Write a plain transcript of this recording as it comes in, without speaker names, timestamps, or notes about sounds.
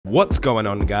What's going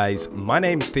on, guys? My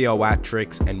name's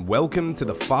Theoatrix and welcome to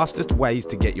the fastest ways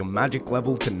to get your magic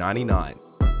level to 99.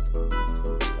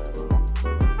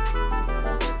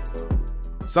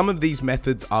 Some of these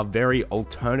methods are very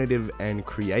alternative and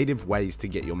creative ways to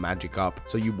get your magic up,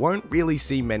 so you won't really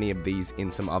see many of these in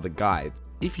some other guides.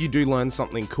 If you do learn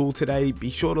something cool today,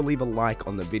 be sure to leave a like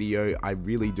on the video, I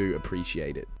really do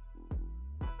appreciate it.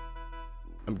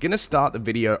 I'm gonna start the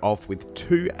video off with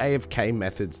two AFK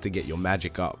methods to get your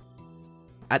magic up.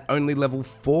 At only level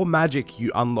 4 magic,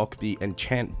 you unlock the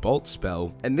Enchant Bolt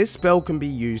spell, and this spell can be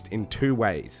used in two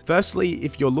ways. Firstly,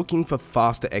 if you're looking for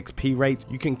faster XP rates,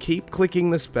 you can keep clicking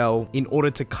the spell in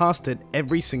order to cast it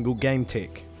every single game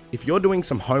tick. If you're doing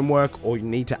some homework or you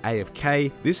need to AFK,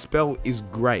 this spell is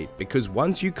great because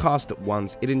once you cast it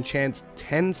once, it enchants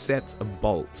 10 sets of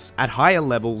bolts. At higher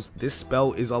levels, this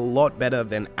spell is a lot better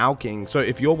than alching, so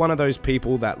if you're one of those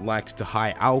people that likes to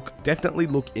high alch, definitely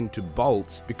look into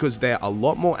bolts because they're a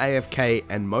lot more AFK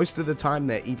and most of the time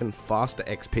they're even faster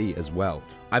XP as well.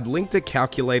 I've linked a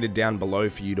calculator down below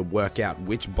for you to work out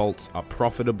which bolts are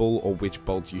profitable or which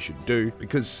bolts you should do,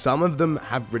 because some of them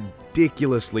have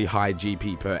ridiculously high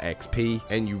GP per XP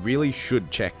and you really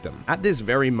should check them. At this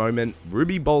very moment,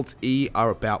 Ruby Bolts E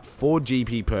are about 4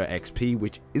 GP per XP,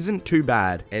 which isn't too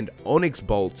bad, and Onyx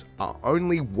Bolts are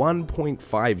only 1.5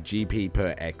 GP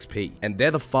per XP, and they're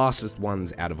the fastest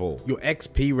ones out of all. Your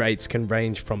XP rates can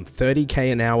range from 30k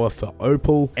an hour for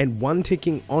Opal, and one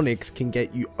ticking Onyx can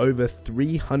get you over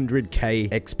 300k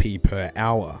XP per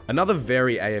hour. Another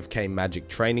very AFK magic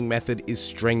training method is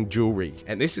String Jewelry,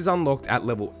 and this is unlocked at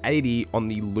level 80 on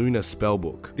the Lunar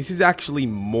Spellbook. This is actually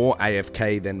more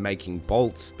AFK than making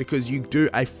bolts because you do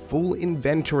a full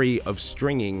inventory of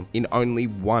stringing in only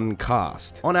one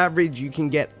cast. On average, you can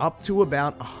get up to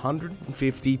about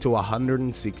 150 to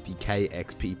 160k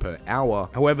XP per hour.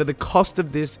 However, the cost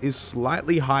of this is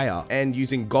slightly higher, and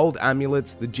using gold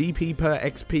amulets, the GP per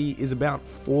XP is about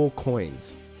 4 coins.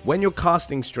 When you're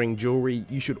casting String Jewelry,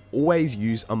 you should always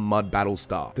use a Mud Battle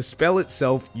Staff. The spell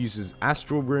itself uses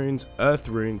Astral Runes, Earth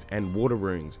Runes, and Water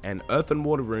Runes, and Earth and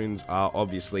Water Runes are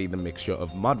obviously the mixture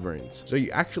of Mud Runes. So you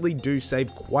actually do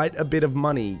save quite a bit of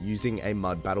money using a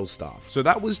Mud Battle Staff. So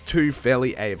that was two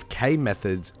fairly AFK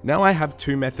methods. Now I have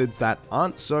two methods that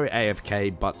aren't so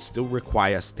AFK but still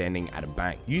require standing at a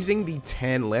bank. Using the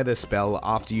Tan Leather spell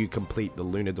after you complete the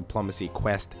Lunar Diplomacy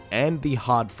quest and the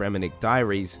Hard Fremenic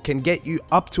Diaries can get you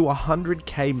up to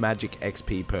 100k magic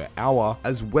XP per hour,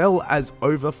 as well as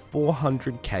over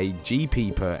 400k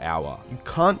GP per hour. You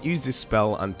can't use this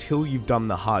spell until you've done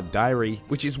the Hard Diary,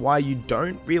 which is why you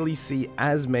don't really see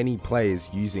as many players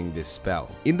using this spell.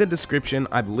 In the description,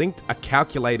 I've linked a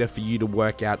calculator for you to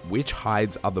work out which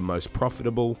hides are the most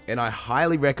profitable, and I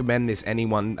highly recommend this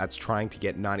anyone that's trying to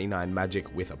get 99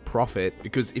 magic with a profit,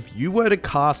 because if you were to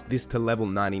cast this to level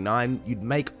 99, you'd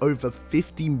make over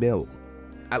 50 mil.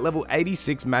 At level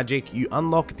 86 magic, you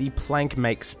unlock the Plank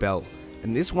Make spell,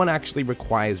 and this one actually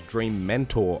requires Dream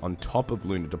Mentor on top of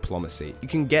Lunar Diplomacy. You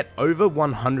can get over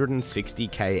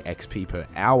 160k XP per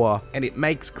hour, and it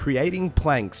makes creating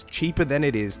planks cheaper than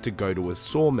it is to go to a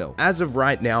sawmill. As of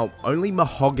right now, only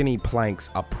mahogany planks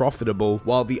are profitable,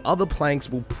 while the other planks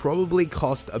will probably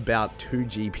cost about 2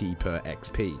 GP per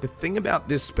XP. The thing about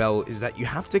this spell is that you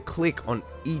have to click on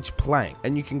each plank,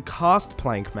 and you can cast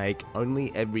Plank Make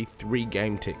only every 3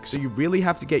 game ticks, so you really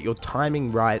have to get your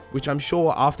timing right, which I'm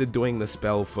sure after doing the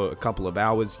spell for a couple of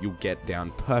hours, you'll get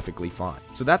down perfectly fine.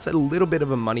 So that's a little bit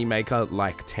of a money maker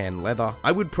like Tan Leather.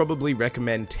 I would probably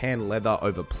recommend Tan Leather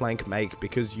over Plank Make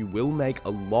because you will make a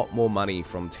lot more money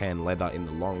from Tan Leather in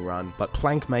the long run, but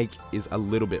Plank Make is a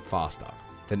little bit faster.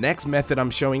 The next method I'm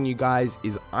showing you guys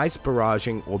is Ice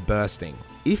Barraging or Bursting.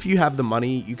 If you have the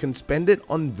money, you can spend it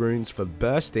on runes for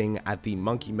bursting at the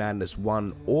Monkey Madness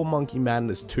 1 or Monkey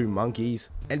Madness 2 monkeys,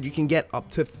 and you can get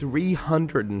up to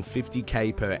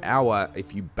 350k per hour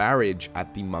if you barrage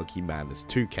at the Monkey Madness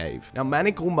 2 cave. Now,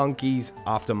 Manacle Monkeys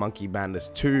after Monkey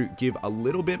Madness 2 give a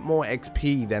little bit more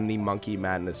XP than the Monkey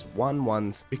Madness 1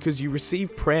 ones because you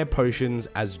receive prayer potions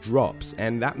as drops,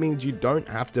 and that means you don't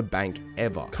have to bank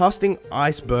ever. Casting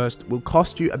Ice Burst will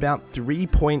cost you about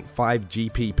 3.5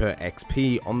 GP per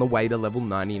XP on the way to level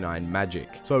 99 magic.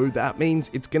 So that means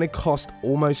it's gonna cost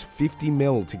almost 50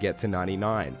 mil to get to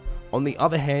 99. On the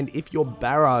other hand, if you're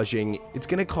barraging, it's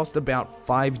going to cost about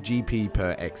 5 GP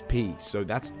per XP, so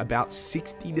that's about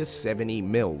 60 to 70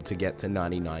 mil to get to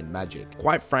 99 magic.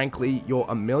 Quite frankly, you're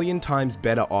a million times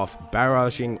better off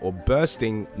barraging or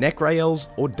bursting Necraels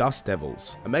or Dust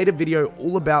Devils. I made a video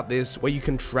all about this where you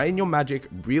can train your magic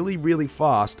really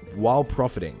fast while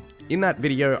profiting. In that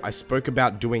video, I spoke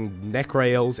about doing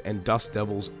Necraels and Dust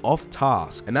Devils off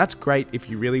task, and that's great if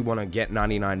you really want to get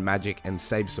 99 magic and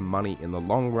save some money in the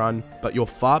long run, but you're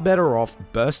far better off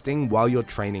bursting while you're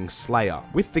training Slayer.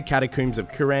 With the Catacombs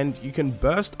of Kurend, you can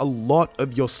burst a lot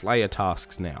of your Slayer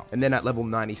tasks now, and then at level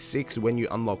 96, when you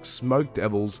unlock Smoke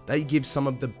Devils, they give some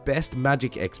of the best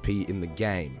magic XP in the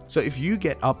game. So if you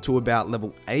get up to about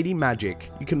level 80 magic,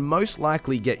 you can most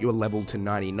likely get your level to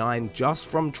 99 just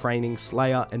from training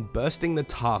Slayer and bursting the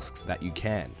tasks that you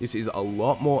can. This is a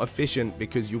lot more efficient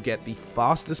because you'll get the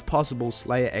fastest possible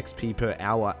Slayer XP per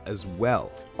hour as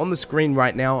well. On the screen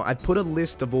right now, I put a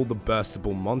list of all the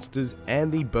burstable monsters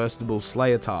and the burstable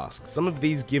Slayer tasks. Some of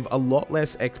these give a lot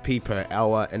less XP per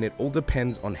hour, and it all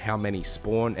depends on how many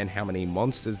spawn and how many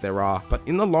monsters there are, but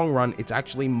in the long run, it's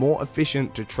actually more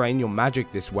efficient to train your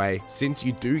magic this way, since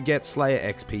you do get Slayer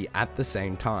XP at the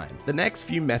same time. The next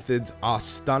few methods are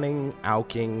stunning,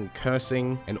 alking,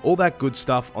 cursing, and all that good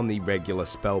stuff on the regular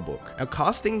spellbook. Now,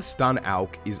 casting Stun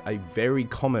Alk is a very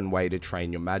common way to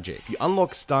train your magic. You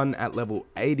unlock Stun at level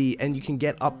 80 and you can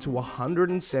get up to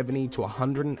 170 to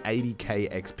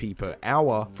 180k XP per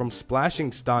hour from splashing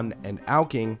Stun and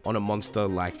alking on a monster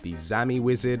like the Zami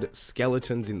Wizard,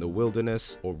 Skeletons in the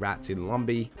Wilderness, or Rats in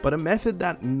Lumby. But a method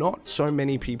that not so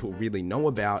many people really know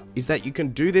about is that you can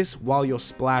do this while you're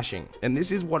splashing, and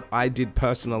this is what I did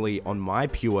personally on my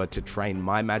Pure to train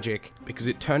my magic, because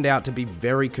it turned out to be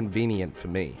very convenient for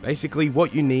me. Basically,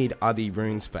 what you need are the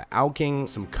runes for alking,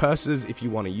 some curses if you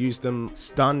want to use them,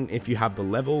 stun if you have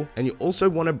the level, and you also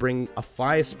want to bring a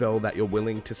fire spell that you're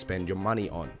willing to spend your money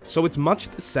on. So it's much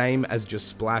the same as just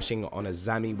splashing on a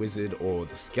Zami Wizard or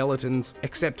the Skeletons,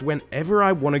 except whenever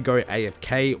I want to go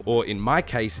AFK, or in my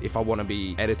case, if I want to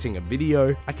be editing a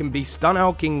video, I can be stun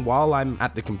alking while I'm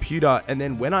at the computer, and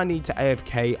then when I need to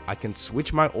AFK, I can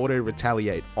switch my auto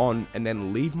retaliate on and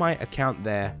then leave my account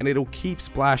there, and it'll keep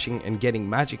splashing and getting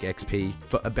magic XP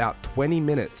for about 20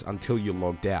 minutes until you're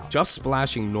logged out. Just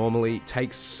splashing normally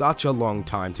takes such a long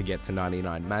time to get to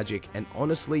 99 magic, and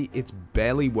honestly, it's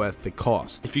barely worth the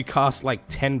cost. If you cast like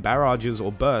 10 barrages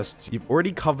or bursts, you've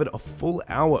already covered a full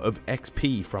hour of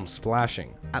XP from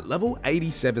splashing. At level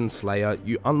 87 Slayer,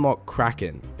 you unlock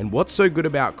Kraken, and what's so good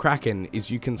about Kraken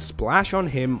is you can splash on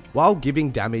him while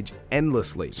giving damage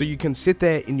endlessly. So you can sit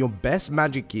there in your best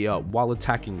magic gear while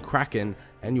attacking Kraken,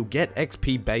 and you'll get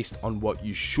XP based on what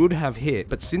you should have hit,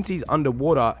 but since he's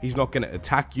underwater, he's not going to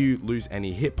attack you, lose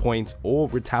any hit points, or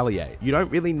retaliate. You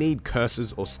don't really need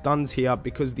curses or stuns here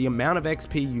because the amount of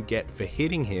XP you get for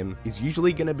hitting him is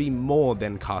usually going to be more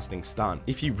than casting stun.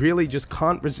 If you really just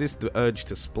can't resist the urge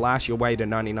to splash your way to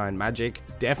 99 magic,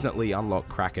 definitely unlock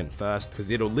Kraken first, because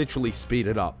it'll literally speed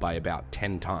it up by about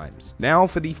 10 times. Now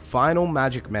for the final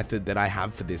magic method that I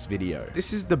have for this video.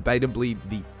 This is debatably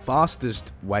the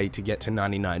fastest way to get to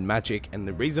 99 magic, and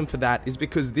the reason for that is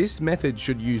because this method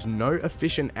should use no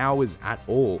efficient hours at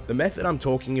all. The method I'm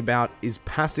talking about is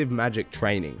passive magic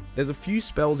training. There's a few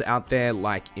spells out there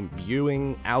like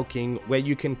imbuing, alking, where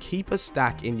you can keep a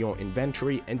stack in your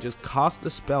inventory and just cast the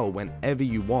spell whenever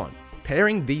you want.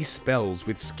 Pairing these spells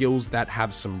with skills that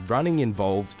have some running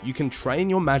involved, you can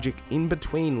train your magic in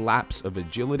between laps of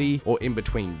agility or in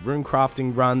between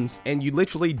runecrafting runs, and you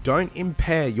literally don't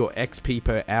impair your XP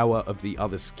per hour of the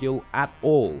other skill at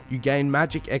all. You gain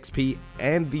magic XP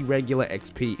and the regular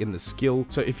XP in the skill,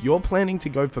 so if you're planning to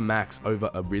go for max over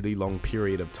a really long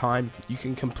period of time, you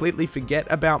can completely forget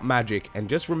about magic and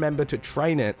just remember to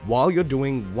train it while you're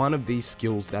doing one of these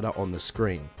skills that are on the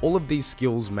screen. All of these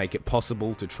skills make it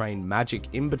possible to train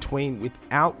magic in between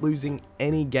without losing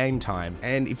any game time,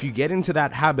 and if you get into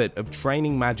that habit of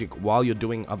training magic while you're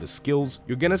doing other skills,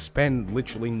 you're gonna spend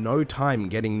literally no time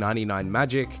getting 99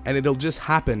 magic, and it'll just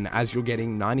happen as you're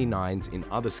getting 99s in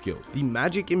other skills. The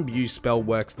magic imbue spell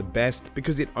works the best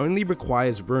because it only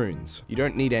requires runes. You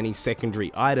don't need any secondary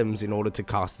items in order to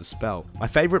cast the spell. My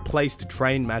favorite place to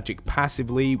train magic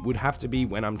passively would have to be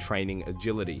when I'm training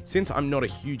agility. Since I'm not a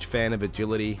huge fan of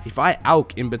agility, if I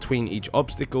alk in between each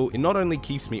obstacle, it not only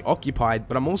keeps me occupied,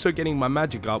 but I'm also getting my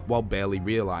magic up while barely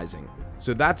realizing.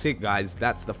 So that's it guys,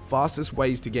 that's the fastest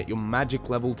ways to get your magic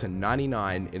level to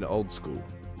 99 in Old School.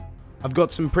 I've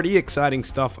got some pretty exciting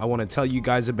stuff I want to tell you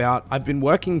guys about. I've been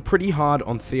working pretty hard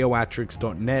on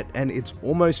Theoatrix.net and it's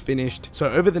almost finished, so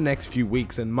over the next few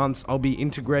weeks and months I'll be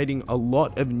integrating a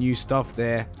lot of new stuff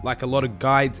there, like a lot of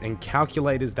guides and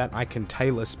calculators that I can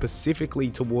tailor specifically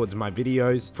towards my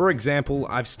videos. For example,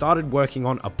 I've started working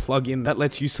on a plugin that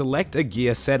lets you select a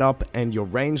gear setup and your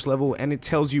range level, and it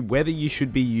tells you whether you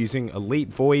should be using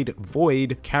Elite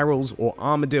Void, Carols, or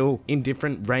Armadillo in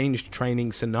different ranged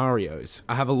training scenarios.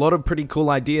 I have a lot of pretty cool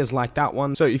ideas like that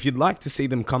one. So if you'd like to see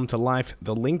them come to life,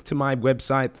 the link to my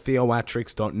website,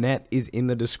 theoatrix.net, is in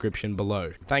the description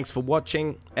below. Thanks for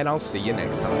watching, and I'll see you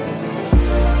next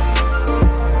time.